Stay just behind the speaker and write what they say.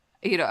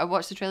you know, I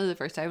watched the trailer the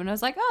first time and I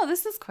was like, oh,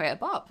 this is quite a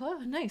bop. Oh,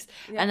 nice.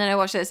 Yeah. And then I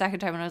watched it the second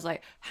time and I was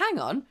like, hang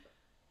on,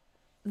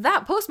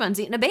 that postman's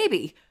eating a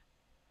baby.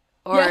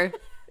 Or,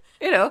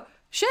 you know,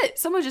 shit,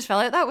 someone just fell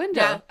out that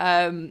window.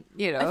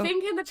 You know. I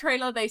think in the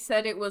trailer they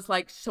said it was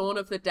like Shaun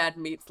of the Dead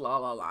meets La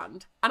La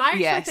Land. And I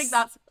actually think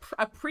that's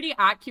a pretty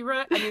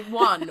accurate, I mean,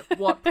 one,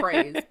 what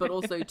praise, but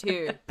also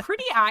two,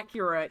 pretty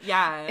accurate,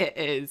 yeah. It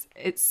is.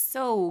 It's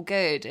so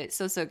good. It's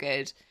so, so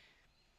good.